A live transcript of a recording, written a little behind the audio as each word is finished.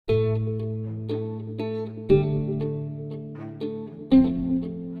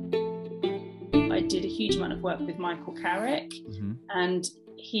amount of work with Michael Carrick, and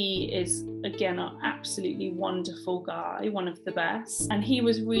he is, again, an absolutely wonderful guy, one of the best. And he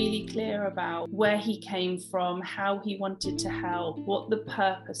was really clear about where he came from, how he wanted to help, what the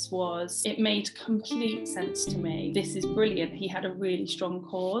purpose was. It made complete sense to me. This is brilliant. He had a really strong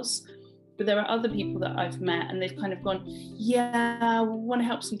cause. But there are other people that I've met and they've kind of gone, yeah, I want to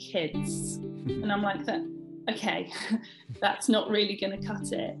help some kids. And I'm like, okay, that's not really going to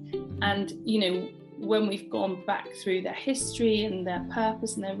cut it. And, you know, when we've gone back through their history and their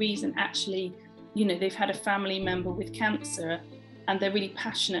purpose and their reason, actually, you know, they've had a family member with cancer and they're really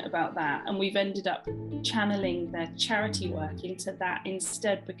passionate about that. And we've ended up channeling their charity work into that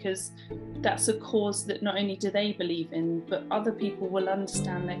instead, because that's a cause that not only do they believe in, but other people will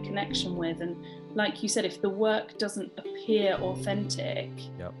understand their connection with. And like you said, if the work doesn't appear authentic,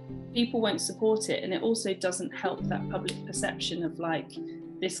 people won't support it. And it also doesn't help that public perception of like,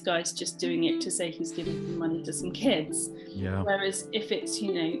 this guy's just doing it to say he's giving some money to some kids. Whereas if it's,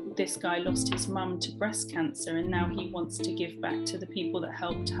 you know, this guy lost his mum to breast cancer and now he wants to give back to the people that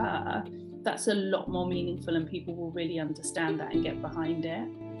helped her, that's a lot more meaningful and people will really understand that and get behind it.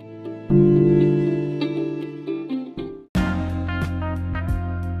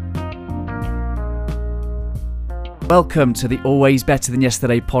 Welcome to the Always Better Than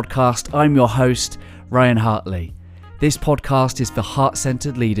Yesterday podcast. I'm your host, Ryan Hartley. This podcast is for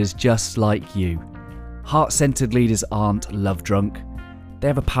heart-centered leaders just like you. Heart-centered leaders aren't love drunk. They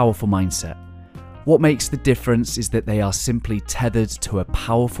have a powerful mindset. What makes the difference is that they are simply tethered to a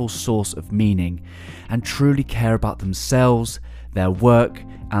powerful source of meaning and truly care about themselves, their work,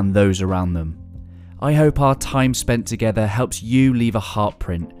 and those around them. I hope our time spent together helps you leave a heart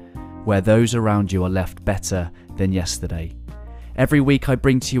print where those around you are left better than yesterday. Every week I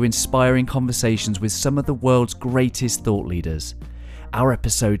bring to you inspiring conversations with some of the world's greatest thought leaders. Our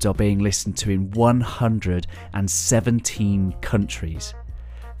episodes are being listened to in 117 countries.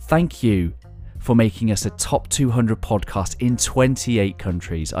 Thank you for making us a top 200 podcast in 28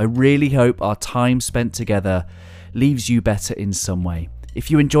 countries. I really hope our time spent together leaves you better in some way.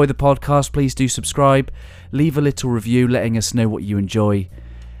 If you enjoy the podcast, please do subscribe, leave a little review letting us know what you enjoy,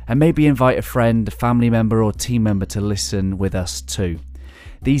 and maybe invite a friend, a family member or team member to listen with us too.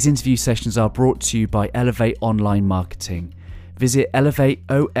 These interview sessions are brought to you by Elevate Online Marketing. Visit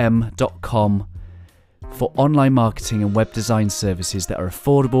elevateom.com for online marketing and web design services that are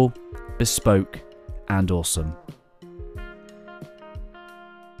affordable, bespoke, and awesome.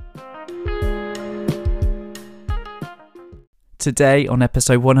 Today on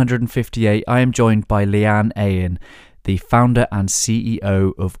episode 158, I am joined by Leanne Ayen, the founder and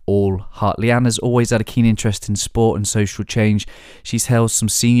CEO of All Heart. Leanne has always had a keen interest in sport and social change. She's held some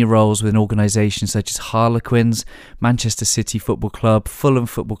senior roles within organisations such as Harlequins, Manchester City Football Club, Fulham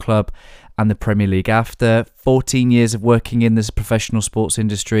Football Club, and the Premier League. After 14 years of working in this professional sports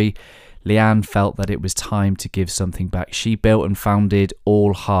industry, Leanne felt that it was time to give something back. She built and founded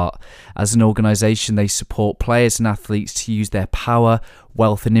All Heart. As an organisation, they support players and athletes to use their power,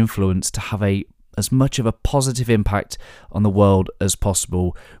 wealth and influence to have as much of a positive impact on the world as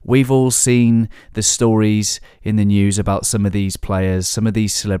possible. We've all seen the stories in the news about some of these players, some of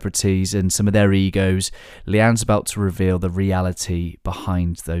these celebrities and some of their egos. Leanne's about to reveal the reality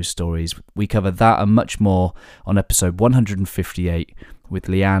behind those stories. We cover that and much more on episode 158 with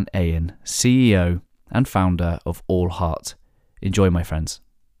Leanne Ayen, CEO and founder of All Heart. Enjoy, my friends.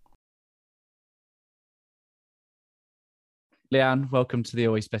 Leanne, welcome to the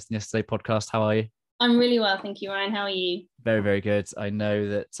Always Better Than Yesterday podcast. How are you? I'm really well, thank you, Ryan. How are you? Very, very good. I know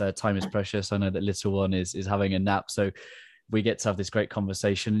that time is precious. I know that little one is having a nap, so we get to have this great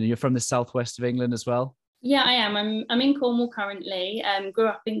conversation. And you're from the southwest of England as well? Yeah, I am. I'm in Cornwall currently. Grew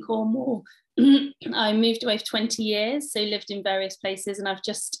up in Cornwall. I moved away for 20 years, so lived in various places, and I've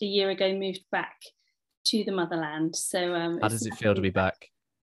just a year ago moved back to the motherland. So how does it feel to be back?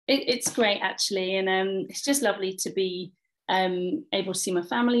 It's great, actually, and it's just lovely to be able to see my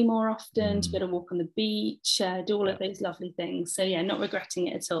family more often, to be able to walk on the beach, do all of those lovely things. So yeah, not regretting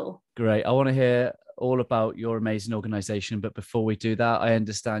it at all. Great. I want to hear all about your amazing organisation, but before we do that, I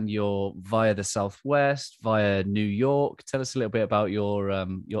understand you're via the Southwest, via New York. Tell us a little bit about your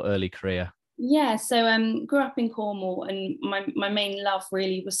early career. Yeah, so grew up in Cornwall, and my main love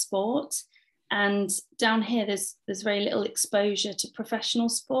really was sport. And down here, there's very little exposure to professional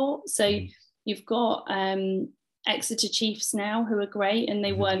sport. So you've got Exeter Chiefs now, who are great, and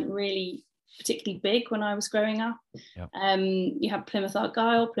they weren't really particularly big when I was growing up. You have Plymouth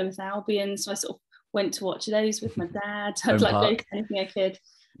Argyle, Plymouth Albion, so I sort of went to watch those with my dad. I'd like go to anything I could.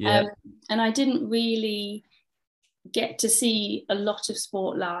 And I didn't really get to see a lot of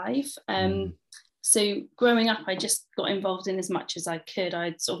sport live. So growing up, I just got involved in as much as I could.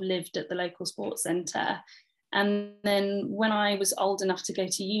 I'd sort of lived at the local sports centre. And then when I was old enough to go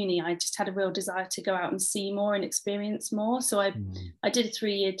to uni, I just had a real desire to go out and see more and experience more. So I did a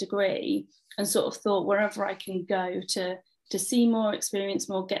 3-year degree and sort of thought wherever I can go to see more, experience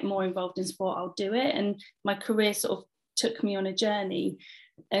more, get more involved in sport, I'll do it. And my career sort of took me on a journey.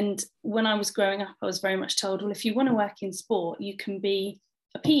 And when I was growing up, I was very much told, well, if you want to work in sport, you can be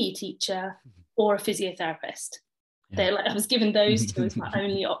a PE teacher or a physiotherapist. Yeah. I was given those two as my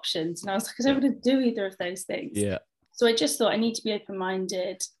only options. And I was like, I don't want to do either of those things. Yeah. So I just thought I need to be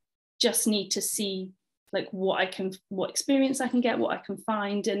open-minded, just need to see like what experience I can get, what I can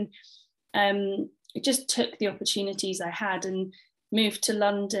find. And it just took the opportunities I had and moved to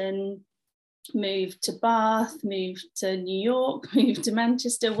London, moved to Bath, moved to New York, moved to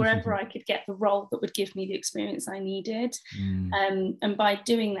Manchester, wherever I could get the role that would give me the experience I needed. And by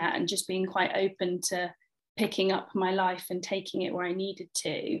doing that and just being quite open to picking up my life and taking it where I needed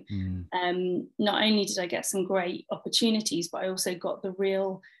to, not only did I get some great opportunities, but I also got the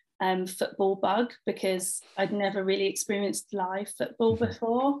real football bug, because I'd never really experienced live football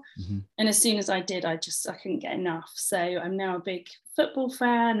before. And as soon as I did, I couldn't get enough. So I'm now a big football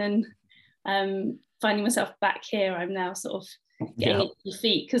fan, and finding myself back here, I'm now sort of getting itchy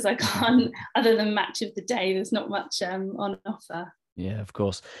feet, because I can't, other than match of the day, there's not much on offer. Yeah, of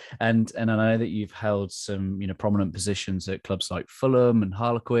course. And I know that you've held some, prominent positions at clubs like Fulham and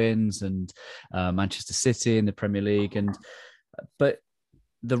Harlequins and Manchester City in the Premier League. But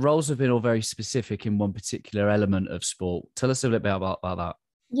the roles have been all very specific in one particular element of sport. Tell us a little bit about that.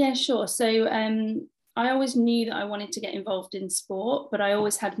 Yeah, sure. So I always knew that I wanted to get involved in sport, but I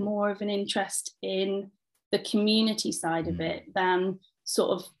always had more of an interest in the community side of it than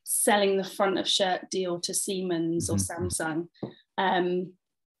sort of selling the front of shirt deal to Siemens or Samsung. And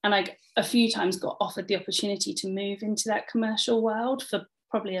I a few times got offered the opportunity to move into that commercial world for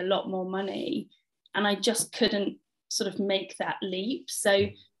probably a lot more money, and I just couldn't sort of make that leap. So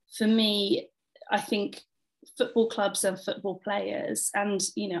for me, I think football clubs and football players, and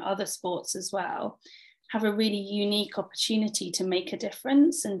other sports as well, have a really unique opportunity to make a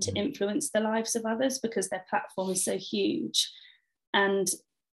difference and to influence the lives of others, because their platform is so huge. And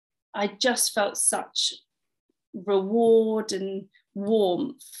I just felt such reward and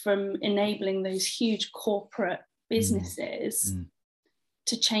warmth from enabling those huge corporate businesses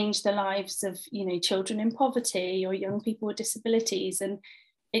to change the lives of children in poverty or young people with disabilities. And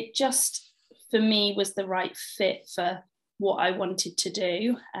it just, for me, was the right fit for what I wanted to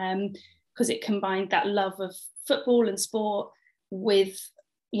do, because it combined that love of football and sport with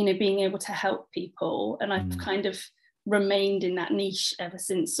being able to help people. And I've kind of remained in that niche ever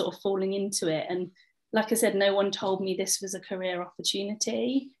since, sort of falling into it. And like I said, no one told me this was a career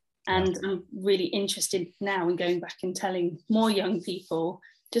opportunity. And I'm really interested now in going back and telling more young people,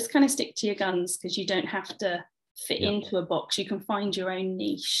 just kind of stick to your guns, because you don't have to fit into a box. You can find your own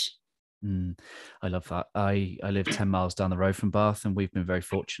niche. I love that. I live 10 miles down the road from Bath, and we've been very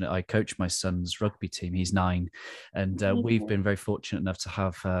fortunate. I coach my son's rugby team. He's 9, and we've been very fortunate enough to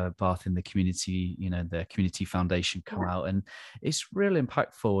have Bath in the community, the community foundation come out, and it's really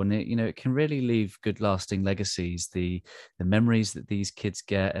impactful, and it can really leave good lasting legacies, the memories that these kids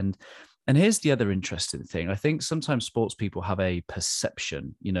get. And here's the other interesting thing. I think sometimes sports people have a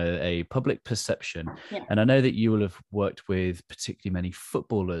perception, a public perception. Yeah. And I know that you will have worked with particularly many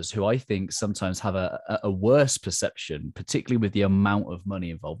footballers who I think sometimes have a worse perception, particularly with the amount of money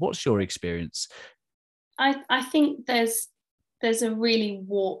involved. What's your experience? I think there's a really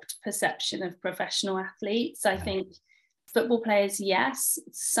warped perception of professional athletes. I think football players, yes.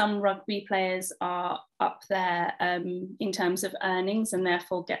 Some rugby players are up there in terms of earnings and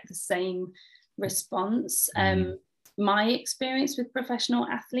therefore get the same response. My experience with professional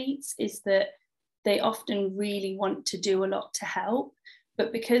athletes is that they often really want to do a lot to help,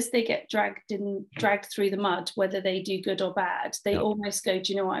 but because they get dragged through the mud, whether they do good or bad, they almost go,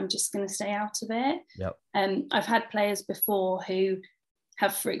 do you know what, I'm just going to stay out of it. I've had players before who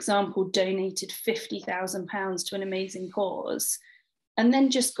have, for example, donated £50,000 to an amazing cause, and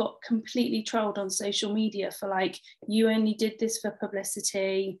then just got completely trolled on social media for like, you only did this for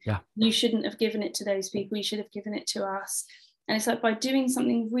publicity. You shouldn't have given it to those people. You should have given it to us. And it's like, by doing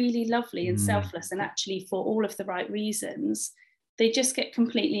something really lovely and selfless and actually for all of the right reasons, they just get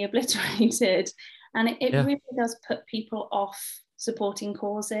completely obliterated. And it really does put people off supporting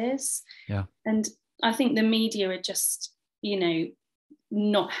causes. And I think the media are just,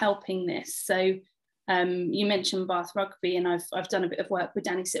 not helping this. So you mentioned Bath Rugby, and I've done a bit of work with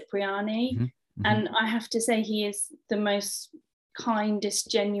Danny Cipriani, and I have to say he is the most kindest,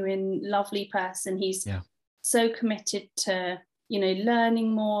 genuine, lovely person. He's Yeah. so committed to,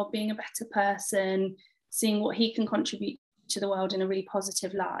 learning more, being a better person, seeing what he can contribute to the world in a really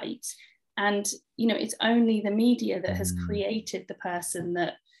positive light. And, it's only the media that has created the person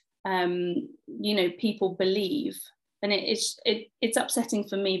that, people believe. And it's upsetting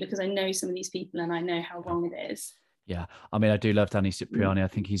for me because I know some of these people and I know how wrong it is. Yeah, I mean, I do love Danny Cipriani. I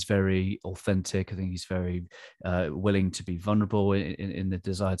think he's very authentic. I think he's very willing to be vulnerable in the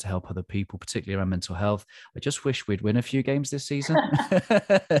desire to help other people, particularly around mental health. I just wish we'd win a few games this season.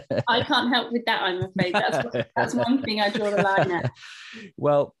 I can't help with that, I'm afraid. That's one thing I draw the line at.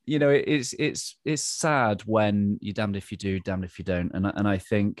 Well, it's sad when you're damned if you do, damned if you don't. And I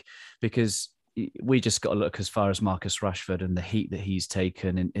think because we just got to look as far as Marcus Rashford and the heat that he's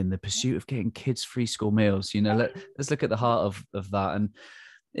taken in the pursuit of getting kids free school meals. Let's look at the heart of that. And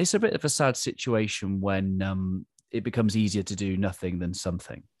it's a bit of a sad situation when it becomes easier to do nothing than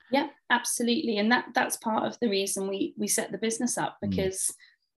something. Yeah, absolutely. And that's part of the reason we set the business up, because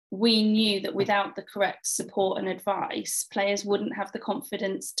we knew that without the correct support and advice, players wouldn't have the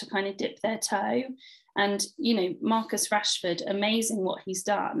confidence to kind of dip their toe. And, Marcus Rashford, amazing what he's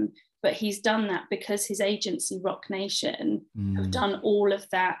done. But he's done that because his agency, Rock Nation, have done all of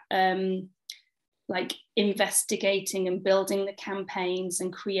that, like investigating and building the campaigns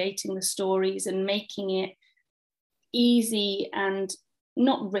and creating the stories and making it easy and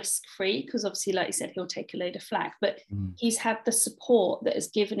not risk-free, because obviously, like you said, he'll take a load of flack, but he's had the support that has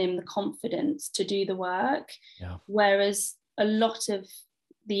given him the confidence to do the work. Yeah. Whereas a lot of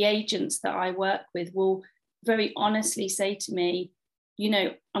the agents that I work with will very honestly say to me,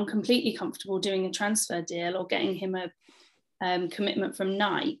 I'm completely comfortable doing a transfer deal or getting him a commitment from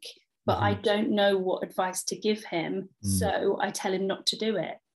Nike, but I don't know what advice to give him. So I tell him not to do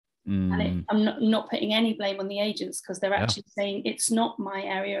it. And I'm not putting any blame on the agents, because they're actually saying it's not my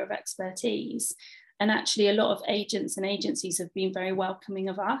area of expertise. And actually a lot of agents and agencies have been very welcoming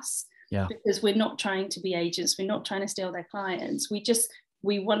of us, because we're not trying to be agents. We're not trying to steal their clients.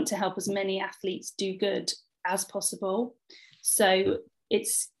 We want to help as many athletes do good as possible. So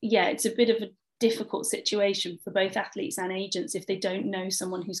it's a bit of a difficult situation for both athletes and agents if they don't know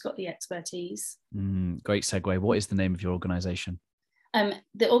someone who's got the expertise. Great segue. What is the name of your organisation?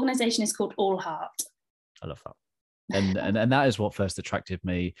 The organisation is called All Heart. I love that. And that is what first attracted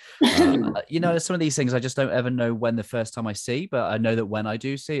me. Some of these things I just don't ever know when the first time I see, but I know that when I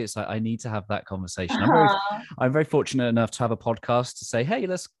do see, it's like I need to have that conversation. I'm very fortunate enough to have a podcast to say, hey,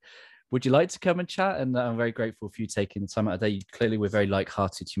 would you like to come and chat? And I'm very grateful for you taking the time out of the day. Clearly, we're very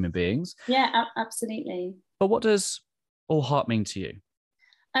like-hearted human beings. Yeah, absolutely. But what does All Heart mean to you?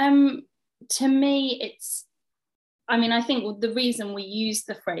 To me, I think the reason we used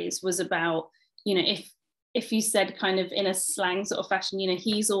the phrase was about, if you said kind of in a slang sort of fashion,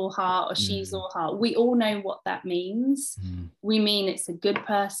 he's all heart or she's all heart, we all know what that means. We mean it's a good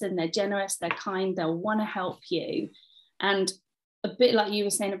person, they're generous, they're kind, they'll want to help you. And a bit like you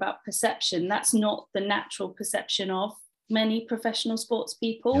were saying about perception, that's not the natural perception of many professional sports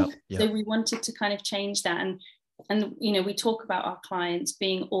people. Yep. So we wanted to kind of change that. And we talk about our clients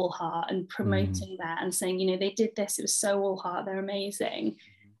being all heart and promoting that and saying, they did this, it was so all heart, they're amazing.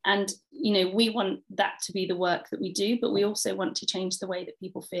 And, we want that to be the work that we do, but we also want to change the way that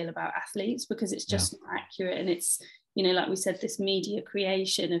people feel about athletes, because it's just not accurate. And it's, like we said, this media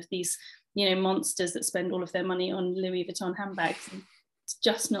creation of these monsters that spend all of their money on Louis Vuitton handbags. It's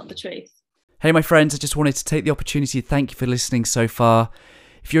just not the truth. Hey, my friends, I just wanted to take the opportunity to thank you for listening so far.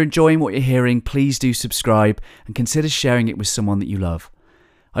 If you're enjoying what you're hearing, please do subscribe and consider sharing it with someone that you love.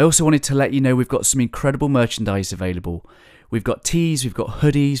 I also wanted to let you know we've got some incredible merchandise available. We've got tees, we've got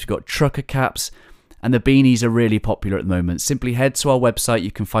hoodies, we've got trucker caps, and the beanies are really popular at the moment. Simply head to our website.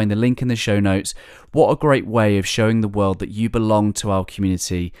 You can find the link in the show notes. What a great way of showing the world that you belong to our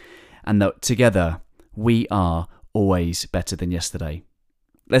community, and that together we are always better than yesterday.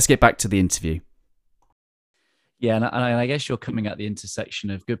 Let's get back to the interview. Yeah, and I guess you're coming at the intersection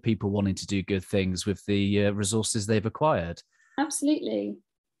of good people wanting to do good things with the resources they've acquired. Absolutely.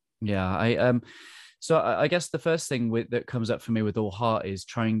 Yeah, so I guess the first thing that comes up for me with All Heart is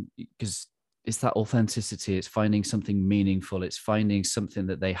trying, because it's that authenticity. It's finding something meaningful. It's finding something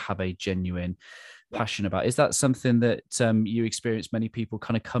that they have a genuine passion about. Is that something that you experience many people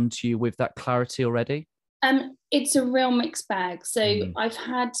kind of come to you with that clarity already? It's a real mixed bag. So I've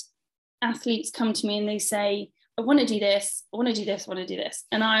had athletes come to me and they say, I want to do this, I want to do this, I want to do this.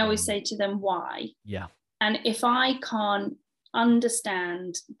 And I always say to them, why? Yeah. And if I can't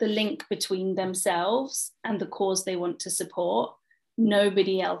understand the link between themselves and the cause they want to support,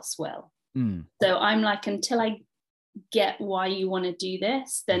 nobody else will. So I'm like, until I get why you want to do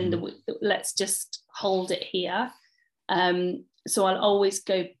this, then let's just hold it here. So I'll always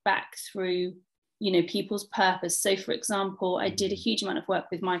go back through, people's purpose. So for example, I did a huge amount of work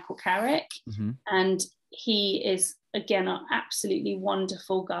with Michael Carrick, and he is, again, an absolutely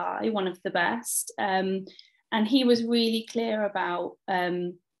wonderful guy, one of the best. And he was really clear about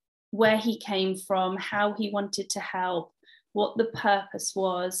where he came from, how he wanted to help, what the purpose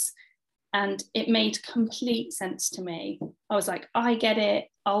was. And it made complete sense to me. I was like, I get it.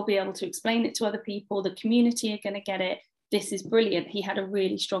 I'll be able to explain it to other people. The community are going to get it. This is brilliant. He had a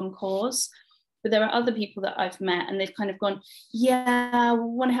really strong cause. But there are other people that I've met and they've kind of gone, yeah, I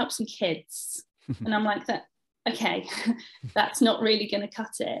want to help some kids. And I'm like, okay, that's not really going to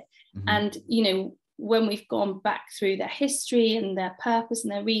cut it. And, when we've gone back through their history and their purpose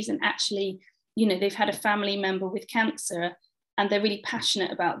and their reason, actually, they've had a family member with cancer and they're really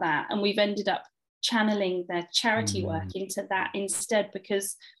passionate about that. And we've ended up channeling their charity work into that instead,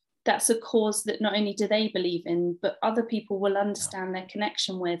 because that's a cause that not only do they believe in, but other people will understand their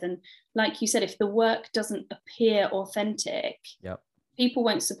connection with. And like you said, if the work doesn't appear authentic, people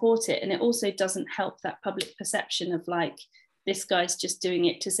won't support it. And it also doesn't help that public perception of like, this guy's just doing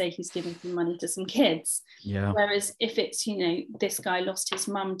it to say he's giving some money to some kids. Whereas if it's, this guy lost his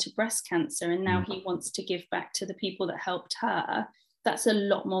mum to breast cancer and now he wants to give back to the people that helped her, that's a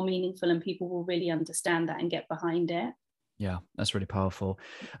lot more meaningful and people will really understand that and get behind it. Yeah, that's really powerful.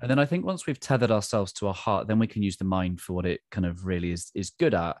 And then I think once we've tethered ourselves to our heart, then we can use the mind for what it kind of really is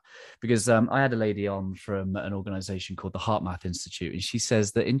good at. Because I had a lady on from an organization called the HeartMath Institute, and she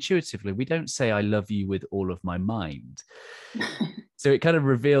says that intuitively, we don't say I love you with all of my mind. So it kind of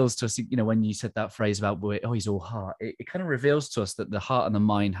reveals to us, when you said that phrase about, oh, he's all heart, it kind of reveals to us that the heart and the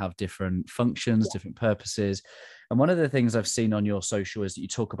mind have different functions, different purposes. And one of the things I've seen on your social is that you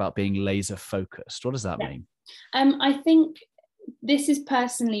talk about being laser focused. What does that mean? I think this is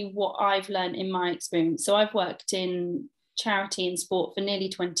personally what I've learned in my experience. So I've worked in charity and sport for nearly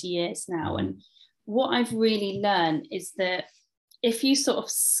 20 years now. And what I've really learned is that if you sort of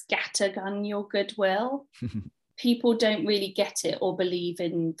scattergun your goodwill, people don't really get it or believe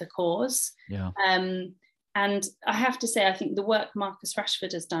in the cause. And I have to say, I think the work Marcus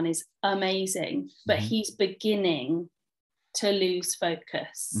Rashford has done is amazing, but he's beginning to lose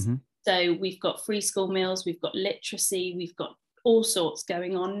focus. So we've got free school meals, we've got literacy, we've got all sorts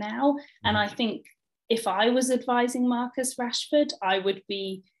going on now. And I think if I was advising Marcus Rashford, I would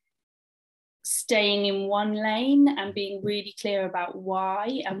be staying in one lane and being really clear about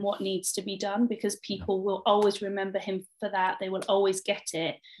why and what needs to be done, because people will always remember him for that. They will always get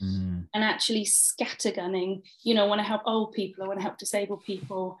it. And actually scattergunning, I want to help old people, I want to help disabled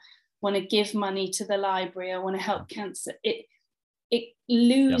people, want to give money to the library, I want to help cancer. It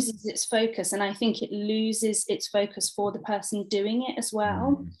loses its focus. And I think it loses its focus for the person doing it as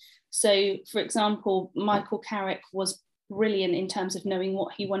well. So, for example, Michael Carrick was brilliant in terms of knowing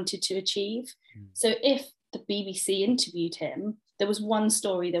what he wanted to achieve. So if the BBC interviewed him, there was one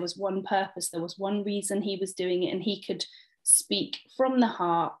story, there was one purpose, there was one reason he was doing it, and he could speak from the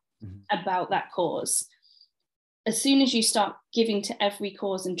heart about that cause. As soon as you start giving to every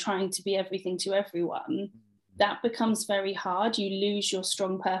cause and trying to be everything to everyone, that becomes very hard. You lose your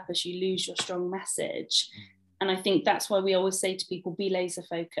strong purpose, you lose your strong message. And I think that's why we always say to people, be laser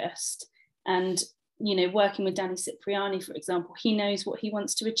focused. And, working with Danny Cipriani, for example, he knows what he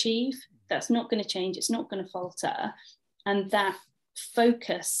wants to achieve. That's not going to change. It's not going to falter. And that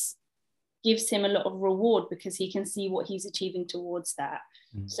focus gives him a lot of reward because he can see what he's achieving towards that.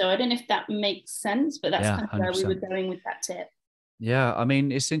 So I don't know if that makes sense, but that's kind of where 100%. We were going with that tip. Yeah, I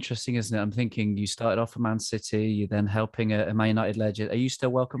mean, it's interesting, isn't it? I'm thinking you started off at Man City, you're then helping a Man United legend. Are you still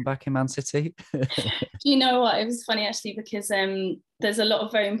welcome back in Man City? You know what? It was funny, actually, because there's a lot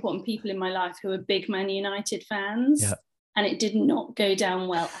of very important people in my life who are big Man United fans. And it did not go down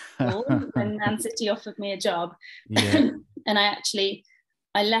well at all when Man City offered me a job. And I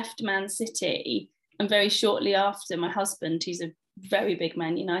left Man City, and very shortly after, my husband, who's a very big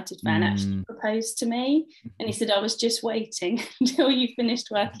Man United fan, actually proposed to me, and he said, I was just waiting until you finished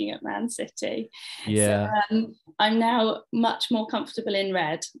working at Man City. So I'm now much more comfortable in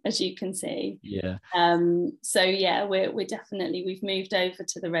red, as you can see. We're definitely, we've moved over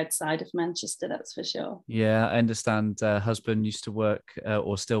to the red side of Manchester, that's for sure. I understand husband used to work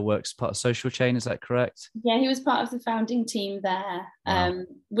or still works part of Social Chain, is that correct? He was part of the founding team there.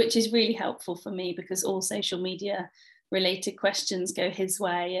 Which is really helpful for me because all social media related questions go his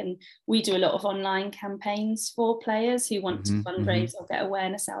way. And we do a lot of online campaigns for players who want to fundraise or get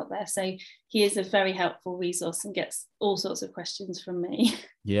awareness out there. So he is a very helpful resource and gets all sorts of questions from me.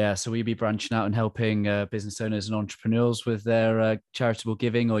 Yeah, so will you be branching out and helping business owners and entrepreneurs with their charitable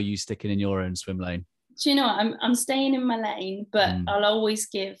giving, or are you sticking in your own swim lane? Do you know what? I'm staying in my lane, but I'll always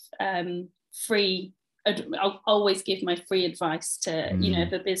give I'll always give my free advice to, you know,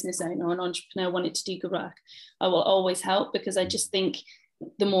 if a business owner or an entrepreneur wanted to do good work, I will always help, because I just think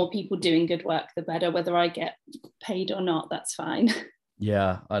the more people doing good work, the better. Whether I get paid or not, that's fine.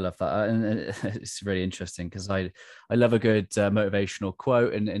 Yeah, I love that. And it's really interesting because I love a good motivational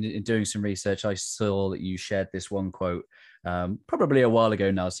quote. And in doing some research, I saw that you shared this one quote probably a while ago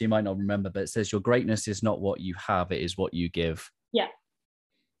now, so you might not remember, but it says, your greatness is not what you have, it is what you give. Yeah.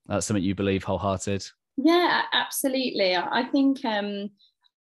 That's something you believe wholehearted? Yeah, absolutely. I think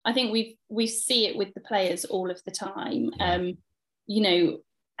we see it with the players all of the time. Yeah. You know,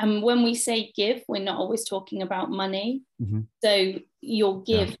 and when we say give, we're not always talking about money. So your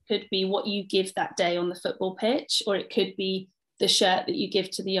give could be what you give that day on the football pitch, or it could be the shirt that you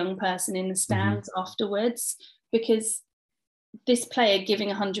give to the young person in the stands afterwards. Because this player giving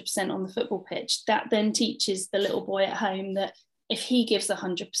 100% on the football pitch, that then teaches the little boy at home that if he gives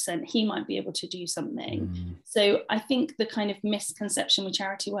 100%, he might be able to do something. So I think the kind of misconception with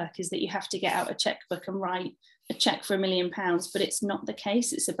charity work is that you have to get out a checkbook and write a check for £1 million, but it's not the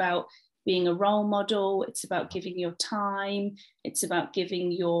case. It's about being a role model. It's about giving your time. It's about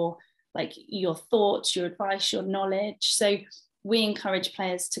giving your thoughts, your advice, your knowledge. So we encourage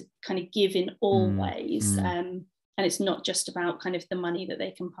players to kind of give in all ways. And it's not just about kind of the money that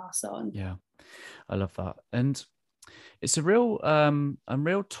they can pass on. Yeah, I love that. And it's a real, I'm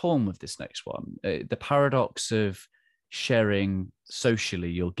real torn with this next one. The paradox of sharing socially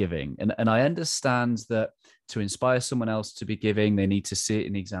your giving. And I understand that to inspire someone else to be giving, they need to see it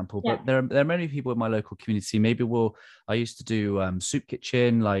in the example. But there are many people in my local community. Maybe I used to do soup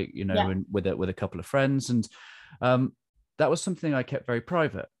kitchen, like, you know, with a couple of friends. And that was something I kept very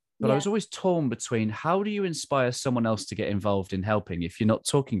private. But I was always torn between, how do you inspire someone else to get involved in helping if you're not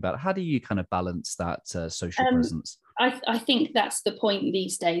talking about it? How do you kind of balance that social presence? I think that's the point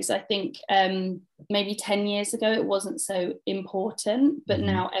these days. I think maybe 10 years ago it wasn't so important, but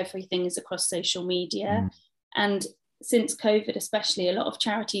now everything is across social media. And since COVID especially, a lot of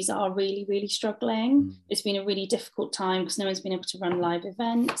charities are really, really struggling. It's been a really difficult time because no one's been able to run live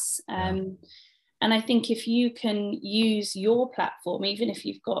events. And I think if you can use your platform, even if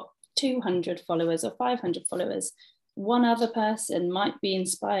you've got 200 followers or 500 followers, one other person might be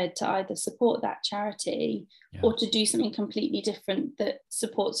inspired to either support that charity or to do something completely different that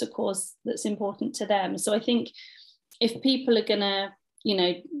supports a cause that's important to them. So I think if people are going to, you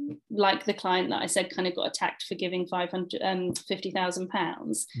know, like the client that I said kind of got attacked for giving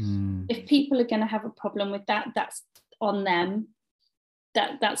 £50,000, if people are going to have a problem with that, that's on them.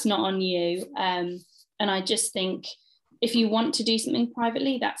 That's not on you. And I just think if you want to do something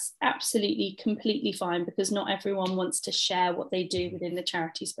privately, that's absolutely completely fine, because not everyone wants to share what they do within the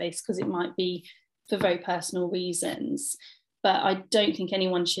charity space because it might be for very personal reasons. But I don't think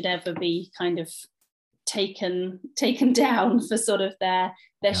anyone should ever be kind of taken down for sort of their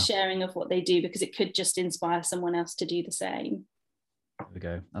sharing of what they do, because it could just inspire someone else to do the same. There we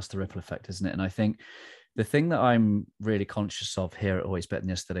go. That's the ripple effect, isn't it? And I think the thing that I'm really conscious of here at Always Better Than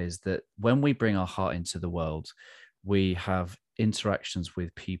Yesterday is that when we bring our heart into the world, we have interactions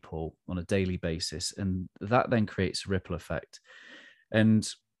with people on a daily basis, and that then creates a ripple effect. And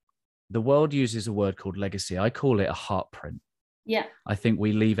the world uses a word called legacy. I call it a heart print. Yeah. I think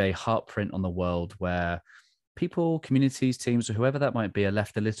we leave a heart print on the world where people, communities, teams, or whoever that might be, are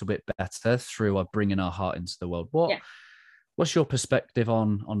left a little bit better through our bringing our heart into the world. What's your perspective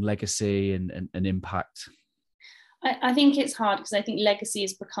on legacy and impact? I think it's hard because I think legacy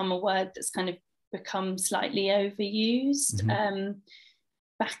has become a word that's kind of become slightly overused.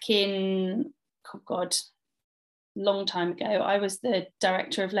 Back in, long time ago, I was the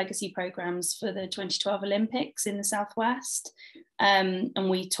director of legacy programs for the 2012 Olympics in the Southwest. And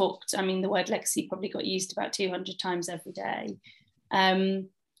we talked, the word legacy probably got used about 200 times every day.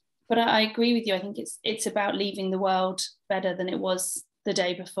 But I agree with you. I think it's about leaving the world better than it was the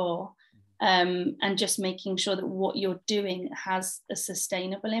day before, and just making sure that what you're doing has a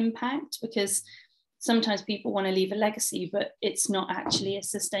sustainable impact, because sometimes people want to leave a legacy, but it's not actually a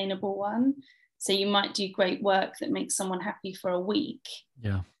sustainable one. So you might do great work that makes someone happy for a week,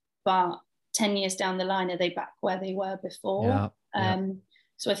 but 10 years down the line, are they back where they were before?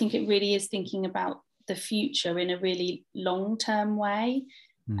 So I think it really is thinking about the future in a really long-term way.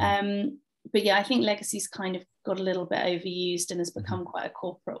 but yeah, I think legacy's kind of got a little bit overused and has become quite a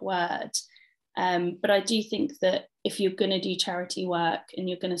corporate word. But I do think that if you're going to do charity work and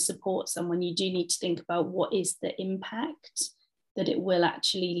you're going to support someone, you do need to think about what is the impact that it will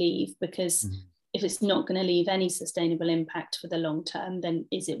actually leave, because if it's not going to leave any sustainable impact for the long term, then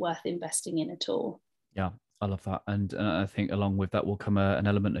is it worth investing in at all? Yeah, I love that. And I think along with that will come an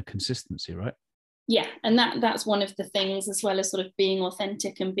element of consistency, right? Yeah, and that's one of the things, as well as sort of being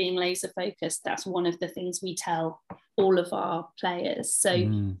authentic and being laser focused. That's one of the things we tell all of our players.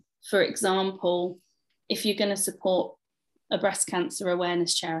 So for example, if you're going to support a breast cancer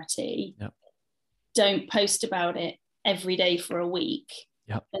awareness charity, don't post about it every day for a week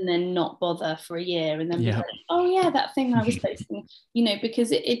and then not bother for a year and then be like, oh yeah, that thing I was posting,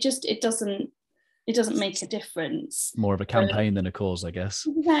 because it doesn't make a difference. More of a campaign than a cause, I guess.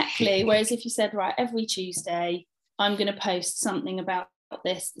 Exactly. Whereas if you said, right, every Tuesday I'm going to post something about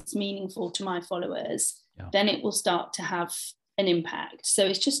this that's meaningful to my followers, then it will start to have an impact. So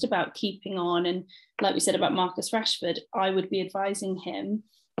it's just about keeping on. And like we said about Marcus Rashford, I would be advising him,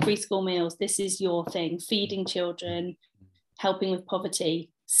 free school meals, this is your thing, feeding children, helping with poverty,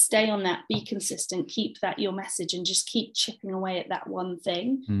 stay on that, be consistent, keep that your message, and just keep chipping away at that one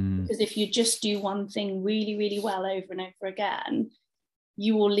thing. Because if you just do one thing really, really well over and over again,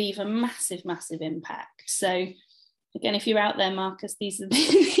 you will leave a massive, massive impact. So again, if you're out there, Marcus, these are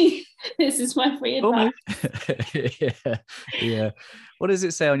this is my free advice. Yeah. What does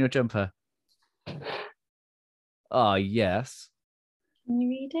it say on your jumper? Oh, yes. Can you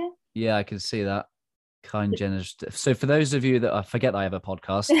read it? Yeah, I can see that. Kind, generous. So for those of you that I forget that I have a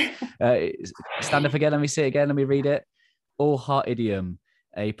podcast, stand up again. Let me see it again. Let me read it. All heart idiom.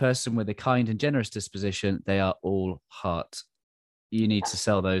 A person with a kind and generous disposition. They are all heart. You need to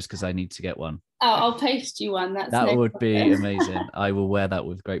sell those because I need to get one. Oh, I'll post you one. That would be amazing. I will wear that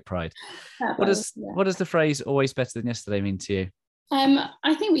with great pride. What does the phrase "always better than yesterday" mean to you?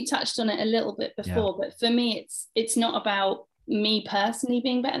 I think we touched on it a little bit before, but for me, it's not about me personally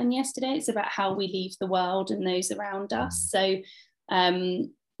being better than yesterday. It's about how we leave the world and those around us. So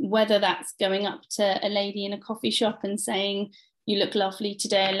whether that's going up to a lady in a coffee shop and saying, you look lovely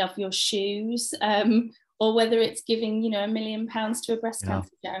today, I love your shoes, or whether it's giving, £1 million to a breast cancer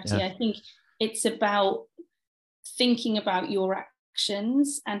charity. I think it's about thinking about your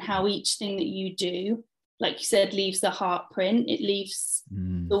actions and how each thing that you do, like you said, leaves the heart print. It leaves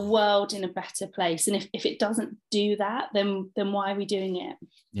the world in a better place. And if it doesn't do that, then why are we doing it?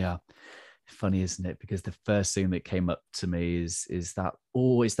 Yeah. Funny, isn't it? Because the first thing that came up to me is that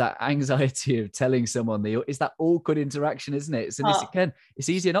anxiety of telling someone is that awkward interaction, isn't it? So it's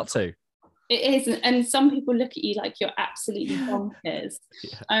easier not to. It is. And some people look at you like you're absolutely bonkers.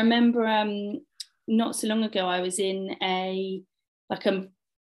 I remember not so long ago, I was in a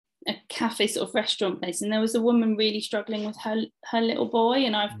cafe sort of restaurant place, and there was a woman really struggling with her little boy,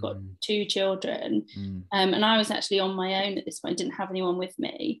 and I've got 2 children, and I was actually on my own at this point, didn't have anyone with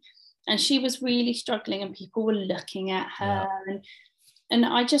me, and she was really struggling and people were looking at her, and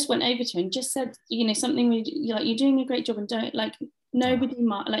I just went over to her and just said, something really, like, you're doing a great job, and don't, like,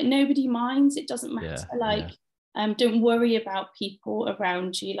 nobody minds, it doesn't matter, don't worry about people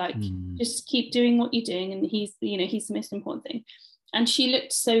around you, like just keep doing what you're doing, and he's the most important thing. And she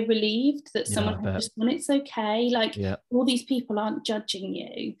looked so relieved that someone had just gone, it's okay, like all these people aren't judging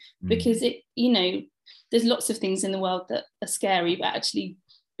you, because there's lots of things in the world that are scary, but actually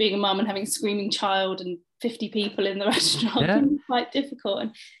being a mum and having a screaming child and 50 people in the restaurant can be quite difficult.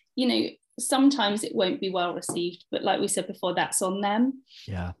 And sometimes it won't be well received, but like we said before, that's on them.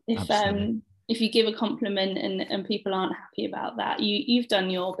 If you give a compliment and people aren't happy about that, you've done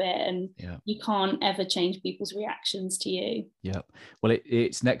your bit, and you can't ever change people's reactions to you. Well,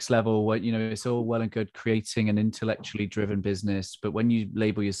 it's next level where it's all well and good creating an intellectually driven business, but when you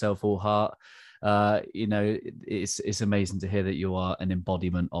label yourself all heart, it's amazing to hear that you are an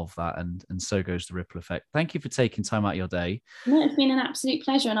embodiment of that, and so goes the ripple effect. Thank you for taking time out of your day. No, it's been an absolute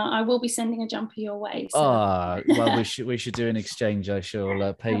pleasure, and I will be sending a jumper your way. So. Well, we should do an exchange. I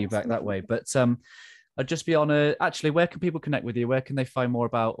shall pay you back that way. But I'd just be honoured. Actually, where can people connect with you? Where can they find more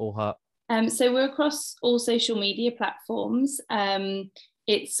about All Heart? So we're across all social media platforms.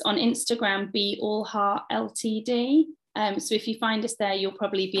 It's on Instagram, Be All Heart Ltd. So if you find us there, you'll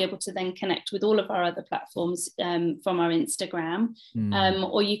probably be able to then connect with all of our other platforms from our Instagram,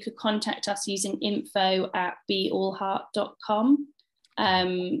 or you could contact us using info@beallheart.com.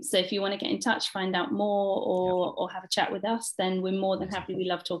 So if you want to get in touch, find out more, or have a chat with us, then we're more than happy. We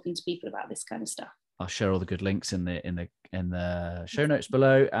love talking to people about this kind of stuff. I'll share all the good links in the show notes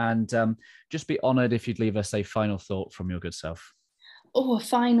below, and just be honoured if you'd leave us a final thought from your good self. Oh, a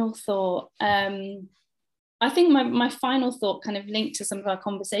final thought. I think my final thought, kind of linked to some of our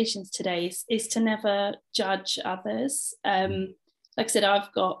conversations today, is to never judge others. Like I said,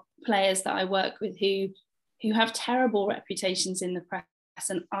 I've got players that I work with who have terrible reputations in the press,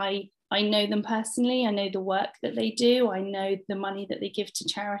 and I know them personally. I know the work that they do. I know the money that they give to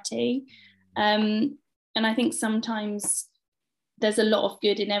charity. And I think sometimes there's a lot of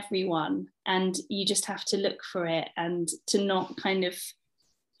good in everyone, and you just have to look for it and to not kind of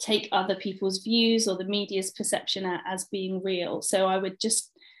take other people's views or the media's perception as being real. So I would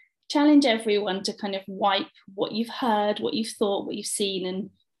just challenge everyone to kind of wipe what you've heard, what you've thought, what you've seen,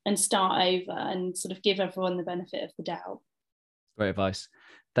 and start over and sort of give everyone the benefit of the doubt. Great advice.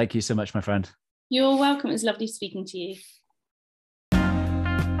 Thank you so much, my friend. You're welcome. It was lovely speaking to you.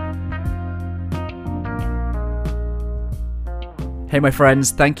 Hey my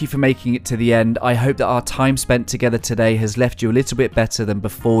friends, thank you for making it to the end. I hope that our time spent together today has left you a little bit better than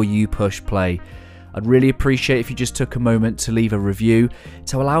before you push play. I'd really appreciate if you just took a moment to leave a review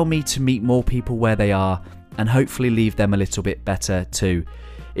to allow me to meet more people where they are and hopefully leave them a little bit better too.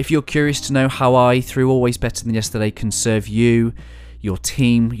 If you're curious to know how I, through Always Better Than Yesterday, can serve you, your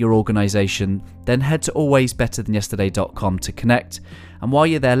team, your organisation, then head to alwaysbetterthanyesterday.com to connect. And while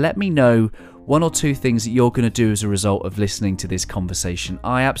you're there, let me know 1 or 2 things that you're going to do as a result of listening to this conversation.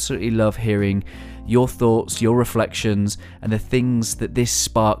 I absolutely love hearing your thoughts, your reflections, and the things that this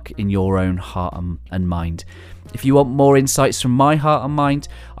spark in your own heart and mind. If you want more insights from my heart and mind,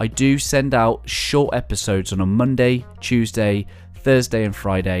 I do send out short episodes on a Monday, Tuesday, Thursday and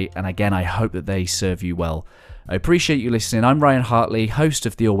Friday, and again, I hope that they serve you well. I appreciate you listening. I'm Ryan Hartley, host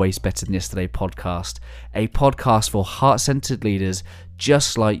of the Always Better Than Yesterday podcast, a podcast for heart-centered leaders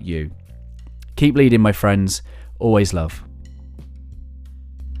just like you. Keep leading, my friends. Always love.